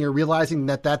happening, you're realizing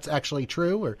that that's actually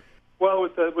true? Or well,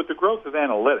 with the growth of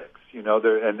analytics,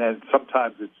 and then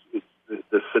sometimes it's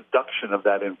the seduction of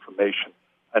that information.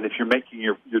 And if you're making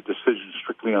your decisions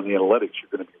strictly on the analytics, you're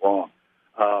going to be wrong.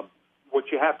 What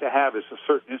you have to have is a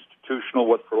certain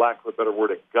institutional, for lack of a better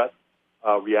word, a gut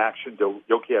reaction to,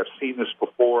 okay, I've seen this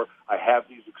before, I have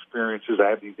these experiences, I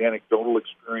have these anecdotal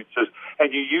experiences,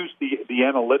 and you use the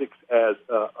analytics as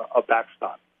a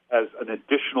backstop, as an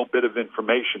additional bit of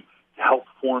information to help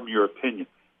form your opinion.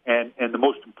 And the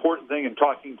most important thing in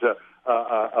talking to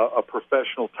a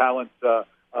professional talent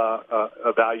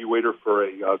evaluator for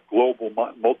a global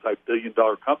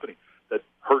multi-billion-dollar company, that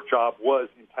her job was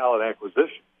in talent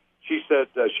acquisition, she said,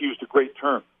 she used a great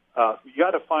term, you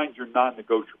got to find your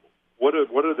non-negotiables. What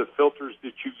are the filters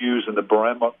that you use and the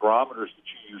barometers that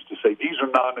you use to say these are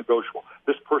non-negotiable?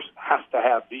 This person has to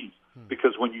have these,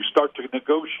 because when you start to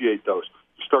negotiate those,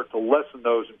 you start to lessen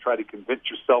those and try to convince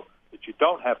yourself that you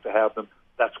don't have to have them.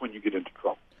 That's when you get into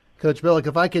trouble. Coach Billick,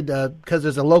 if I could, because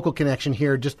there's a local connection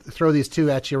here, just throw these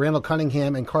two at you: Randall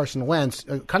Cunningham and Carson Wentz.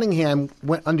 Cunningham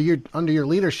went under your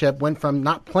leadership, went from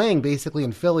not playing basically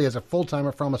in Philly as a full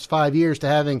timer for almost 5 years to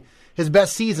having his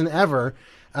best season ever.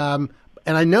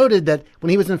 And I noted that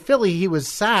when he was in Philly, he was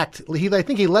sacked. I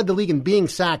think he led the league in being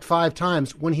sacked 5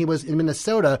 times. When he was in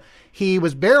Minnesota, he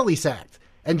was barely sacked.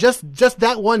 And just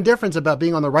that one difference about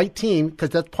being on the right team,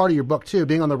 because that's part of your book too,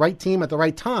 being on the right team at the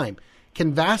right time,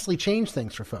 can vastly change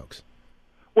things for folks.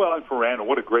 Well, and for Randall,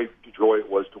 what a great joy it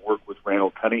was to work with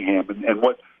Randall Cunningham. And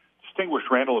what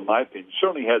distinguished Randall, in my opinion,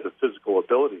 certainly had the physical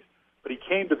abilities, but he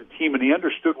came to the team and he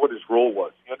understood what his role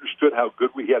was. He understood how good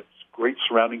we had this great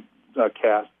surrounding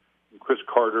cast, and Chris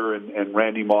Carter and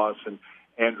Randy Moss and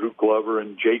Andrew Glover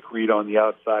and Jake Reed on the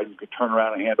outside. You could turn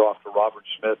around and hand off to Robert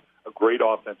Smith, a great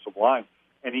offensive line.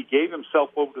 And he gave himself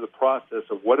over to the process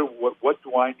of what do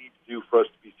I need to do for us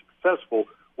to be successful,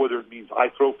 whether it means I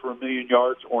throw for 1,000,000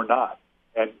 yards or not.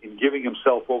 And in giving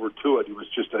himself over to it, it was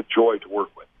just a joy to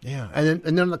work with. Yeah, and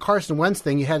then the Carson Wentz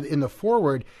thing, you had in the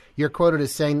forward, you're quoted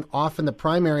as saying often the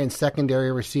primary and secondary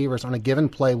receivers on a given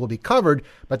play will be covered,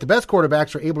 but the best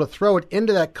quarterbacks are able to throw it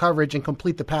into that coverage and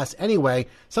complete the pass anyway.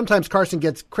 Sometimes Carson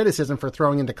gets criticism for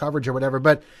throwing into coverage or whatever,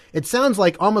 but it sounds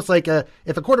like almost like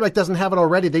if a quarterback doesn't have it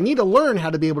already, they need to learn how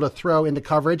to be able to throw into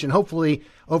coverage, and hopefully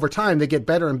over time they get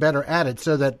better and better at it,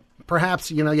 so that perhaps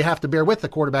you have to bear with the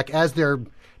quarterback as they're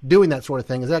doing that sort of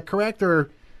thing. Is that correct, or?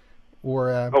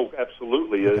 Oh,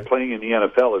 absolutely. Playing in the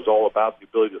NFL is all about the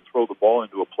ability to throw the ball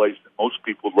into a place that most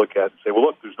people look at and say, well,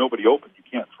 look, there's nobody open. You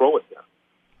can't throw it there.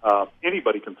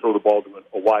 Anybody can throw the ball to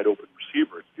a wide-open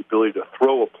receiver. It's the ability to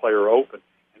throw a player open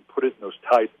and put it in those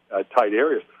tight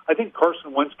areas. I think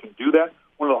Carson Wentz can do that.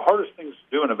 One of the hardest things to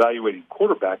do in evaluating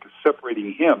quarterback is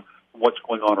separating him from what's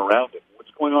going on around him.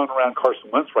 What's going on around Carson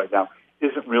Wentz right now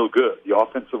isn't real good. The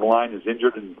offensive line is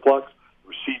injured and in flux. The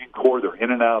receiving core, they're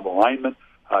in and out of alignment.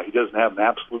 He doesn't have an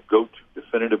absolute go-to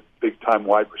definitive big-time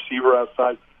wide receiver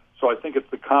outside. So I think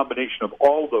it's the combination of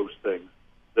all those things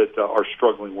that are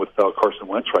struggling with Carson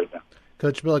Wentz right now.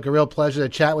 Coach Billick, a real pleasure to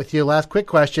chat with you. Last quick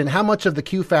question. How much of the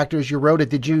Q factor as you wrote it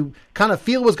did you kind of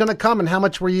feel was going to come, and how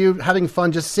much were you having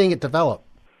fun just seeing it develop?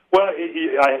 Well,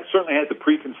 I certainly had the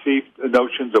preconceived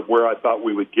notions of where I thought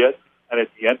we would get. And at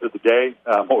the end of the day,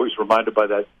 I'm always reminded by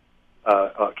that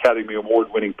Academy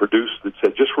Award-winning producer that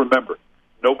said, just remember,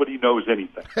 nobody knows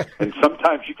anything. And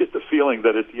sometimes you get the feeling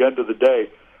that at the end of the day,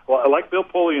 well, like Bill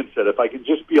Polian said, if I can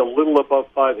just be a little above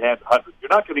 500, you're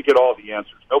not going to get all the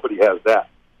answers. Nobody has that.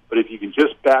 But if you can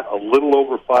just bat a little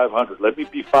over 500, let me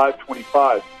be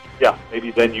 525, yeah,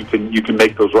 maybe then you can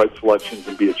make those right selections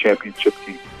and be a championship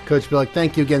team. Coach Billick,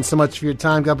 thank you again so much for your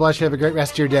time. God bless you. Have a great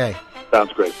rest of your day.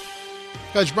 Sounds great.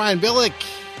 Coach Brian Billick,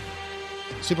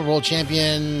 Super Bowl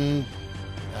champion,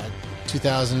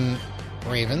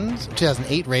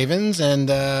 2008 Ravens, and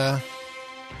been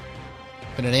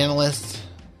an analyst,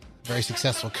 very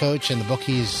successful coach, and the book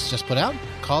he's just put out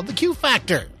called The Q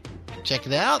Factor. Check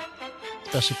it out,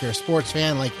 especially if you're a sports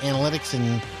fan, like analytics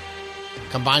and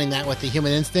combining that with the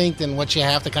human instinct and what you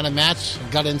have to kind of match,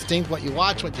 gut instinct, what you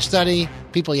watch, what you study,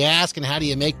 people you ask, and how do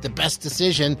you make the best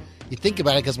decision. You think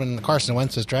about it because when Carson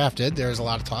Wentz was drafted, there was a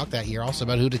lot of talk that year also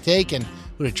about who to take and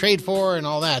who to trade for and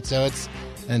all that. So it's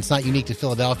not unique to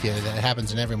Philadelphia. That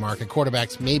happens in every market.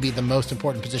 Quarterback's maybe the most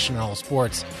important position in all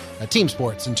sports, team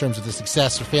sports, in terms of the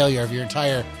success or failure of your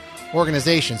entire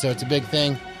organization. So it's a big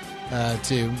thing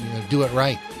to do it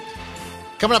right.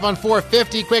 Coming up on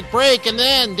 450, quick break, and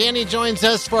then Danny joins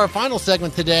us for our final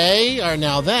segment today, our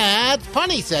Now That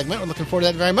Funny segment. We're looking forward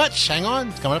to that very much. Hang on.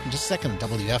 It's coming up in just a second on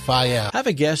WFIL. Have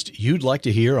a guest you'd like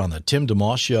to hear on the Tim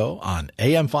DeMoss Show on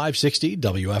AM 560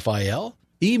 WFIL?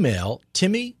 Email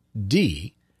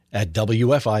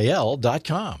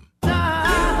timmyd@wfil.com.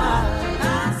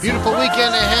 Beautiful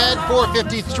weekend ahead,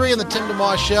 4:53 on the Tim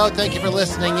DeMoss Show. Thank you for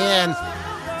listening in.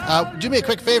 Do me a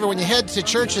quick favor. When you head to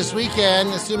church this weekend,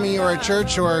 assuming you're at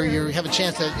church or you have a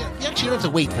chance to, you actually don't have to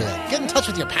wait for that. Get in touch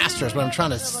with your pastor is what I'm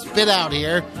trying to spit out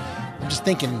here. I'm just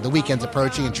thinking the weekend's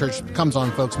approaching and church comes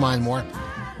on folks' mind more.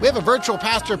 We have a virtual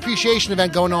pastor appreciation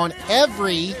event going on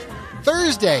every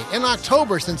Thursday in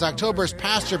October. Since October is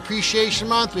Pastor Appreciation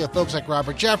Month, we have folks like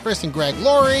Robert Jeffress and Greg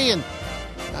Laurie and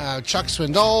Chuck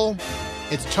Swindoll.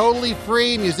 It's totally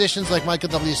free. Musicians like Michael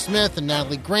W. Smith and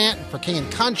Natalie Grant for King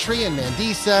and Country and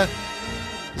Mandisa.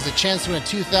 There's a chance to win a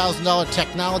 $2,000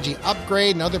 technology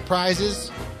upgrade and other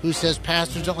prizes. Who says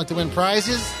pastors don't like to win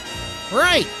prizes?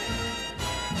 Right.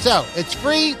 So, it's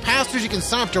free. Pastors, you can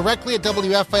sign up directly at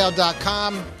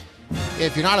WFIL.com.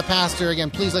 If you're not a pastor, again,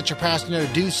 please let your pastor know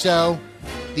to do so.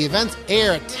 The events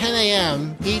air at 10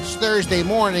 a.m. each Thursday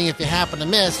morning. If you happen to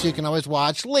miss, you can always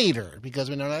watch later because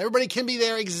we know not everybody can be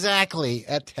there exactly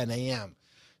at 10 a.m.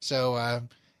 So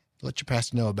let your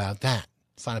pastor know about that.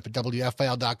 Sign up at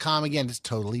WFIL.com. Again, it's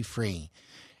totally free.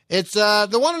 It's the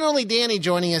one and only Danny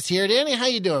joining us here. Danny, how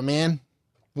you doing, man?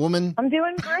 Woman? I'm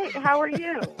doing great. How are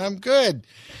you? I'm good.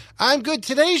 I'm good.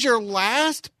 Today's your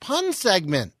last pun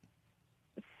segment.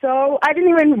 So I didn't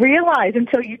even realize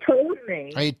until you told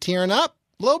me. Are you tearing up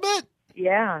a little bit?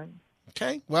 Yeah.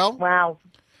 Okay. Well. Wow.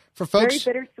 For folks,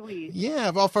 very bittersweet.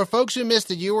 Yeah. Well, for folks who missed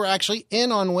it, you were actually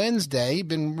in on Wednesday. You've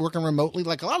been working remotely,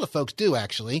 like a lot of folks do,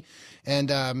 actually.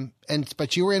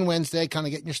 But you were in Wednesday, kind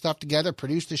of getting your stuff together.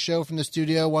 Produced the show from the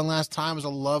studio one last time. It was a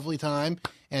lovely time.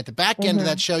 And at the back end of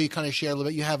that show, you kind of shared a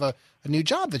little bit. You have a new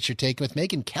job that you're taking with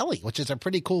Megyn Kelly, which is a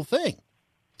pretty cool thing.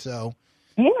 So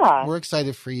yeah, we're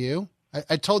excited for you.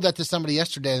 I told that to somebody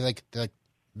yesterday, like the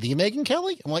Megyn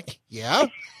Kelly? I'm like, yeah.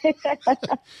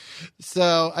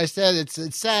 So I said,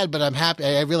 it's sad, but I'm happy.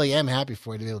 I really am happy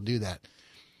for you to be able to do that.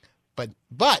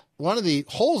 But one of the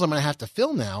holes I'm going to have to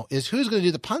fill now is who's going to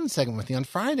do the pun segment with you on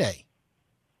Friday.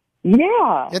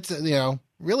 Yeah. It's,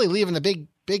 really leaving a big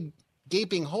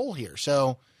gaping hole here.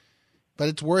 So, but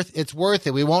it's worth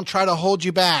it. We won't try to hold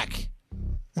you back.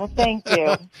 Well, thank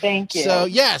you. Thank you. So,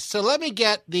 yes. So let me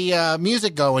get the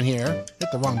music going here.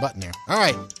 Hit the wrong button here. All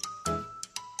right.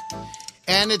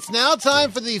 And it's now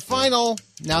time for the final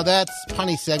Now That's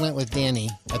Punny segment with Danny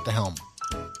at the helm.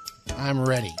 I'm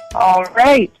ready. All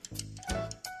right.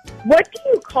 What do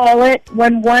you call it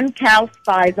when one cow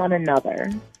spies on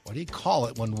another? What do you call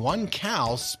it when one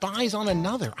cow spies on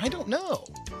another? I don't know.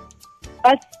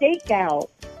 A stakeout.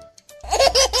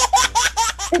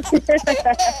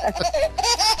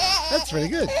 That's pretty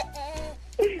good.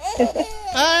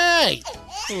 All right.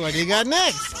 What do you got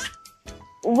next?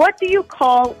 What do you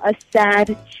call a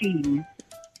sad cheese?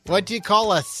 What do you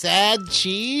call a sad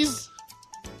cheese?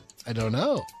 I don't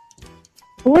know.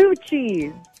 Blue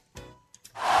cheese.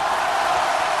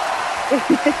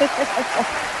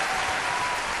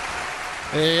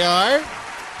 There you are.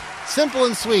 Simple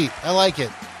and sweet. I like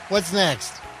it. What's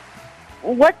next?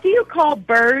 What do you call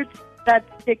birds that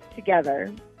stick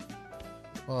together?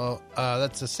 Well,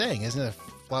 that's a saying, isn't it?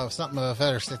 Something of a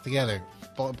feather stick together.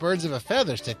 Birds of a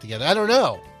feather stick together. I don't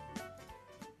know.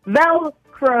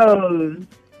 Velcros.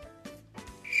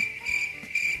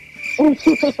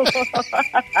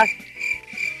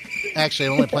 Actually,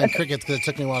 I'm only playing crickets because it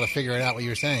took me a while to figure it out what you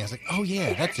were saying. I was like, oh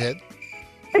yeah, that's it.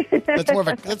 That's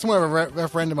more of a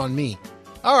referendum on me.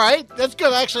 All right, that's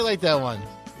good. I actually like that one.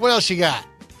 What else you got?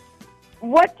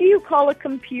 What do you call a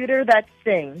computer that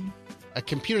sings? A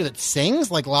computer that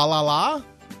sings like La La La?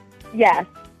 Yes.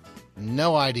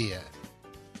 No idea.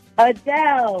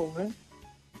 Adele.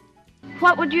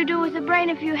 What would you do with a brain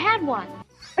if you had one?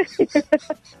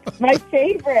 My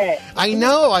favorite. I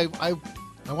know. I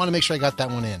want to make sure I got that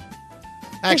one in.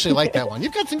 I actually like that one.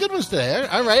 You've got some good ones today.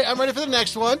 All right, I'm ready for the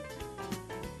next one.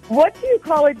 What do you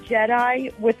call a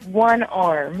Jedi with one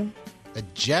arm? A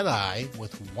Jedi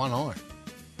with one arm.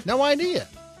 No idea.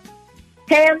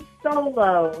 Han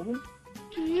Solo.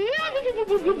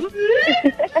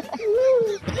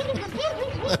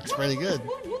 That's pretty good.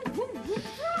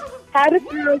 I had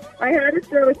to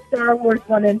throw a Star Wars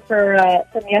one in for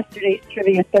from yesterday's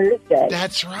Trivia Thursday.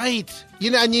 That's right.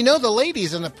 And the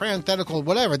ladies in the parenthetical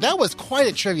whatever, that was quite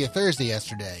a Trivia Thursday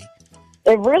yesterday.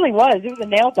 It really was. It was a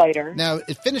nail biter. Now,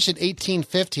 it finished at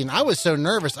 18-15. I was so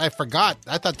nervous, I forgot.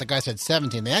 I thought the guy said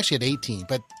 17. They actually had 18.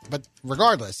 But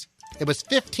regardless, it was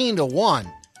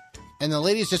 15-1. And the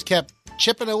ladies just kept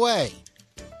chipping away.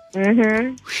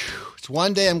 Mm-hmm. Whew. It's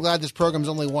one day I'm glad this program's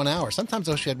only 1 hour. Sometimes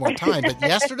I wish we had more time. But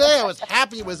yesterday, I was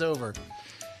happy it was over.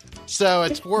 So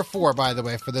it's 4-4, by the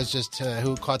way, for those just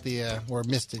who caught or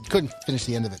missed it. Couldn't finish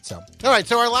the end of it. So, all right.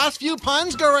 So our last few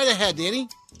puns. Go right ahead, Danny.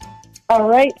 All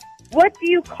right. What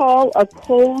do you call a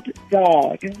cold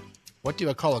dog? What do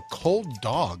I call a cold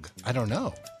dog? I don't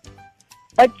know.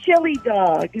 A chili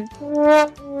dog.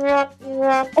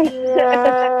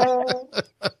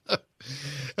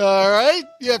 All right.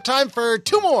 You have time for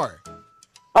 2 more.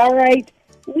 All right.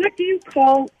 What do you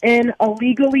call an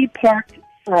illegally parked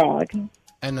frog?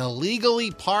 An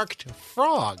illegally parked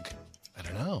frog. I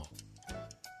don't know.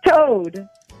 Toad.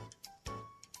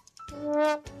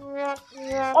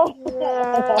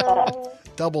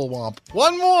 Double womp.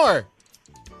 1 more.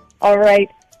 All right.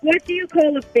 What do you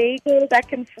call a bagel that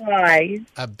can fly?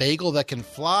 A bagel that can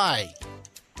fly.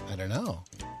 I don't know.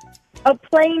 A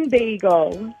plain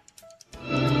bagel.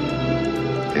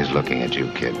 He's looking at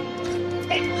you, kid.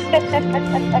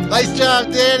 Nice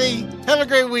job, Danny. Have a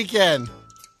great weekend.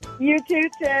 You too,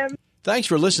 Tim. Thanks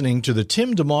for listening to the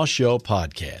Tim DeMoss Show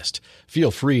podcast. Feel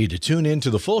free to tune in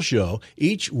to the full show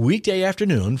each weekday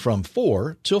afternoon from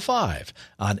 4 till 5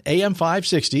 on AM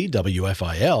 560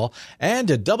 WFIL and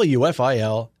at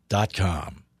WFIL.com.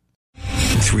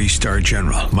 3-star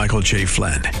General Michael J.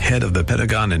 Flynn, head of the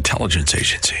Pentagon Intelligence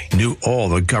Agency, knew all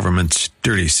the government's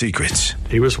dirty secrets.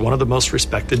 He was one of the most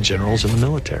respected generals in the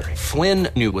military. Flynn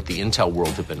knew what the intel world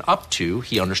had been up to.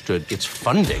 He understood its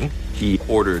funding. He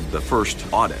ordered the first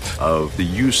audit of the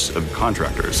use of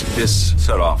contractors. This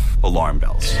set off alarm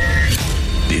bells.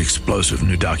 The explosive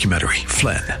new documentary,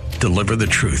 Flynn, Deliver the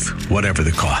Truth, Whatever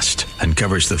the Cost,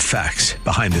 uncovers the facts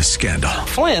behind this scandal.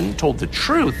 Flynn told the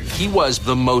truth. He was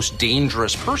the most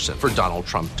dangerous person for Donald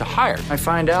Trump to hire. I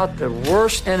find out the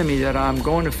worst enemy that I'm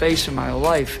going to face in my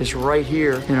life is right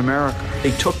here in America.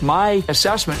 They took my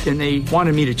assessment and they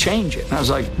wanted me to change it. And I was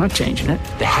like, I'm not changing it.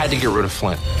 They had to get rid of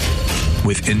Flynn.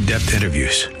 With in-depth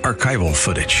interviews, archival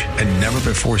footage, and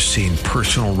never-before-seen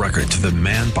personal records of the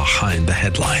man behind the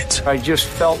headlines. I just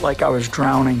felt like I was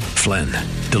drowning. Flynn,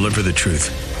 Deliver the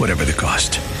Truth, Whatever the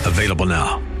Cost. Available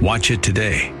now. Watch it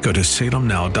today. Go to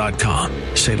salemnow.com.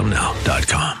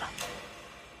 salemnow.com.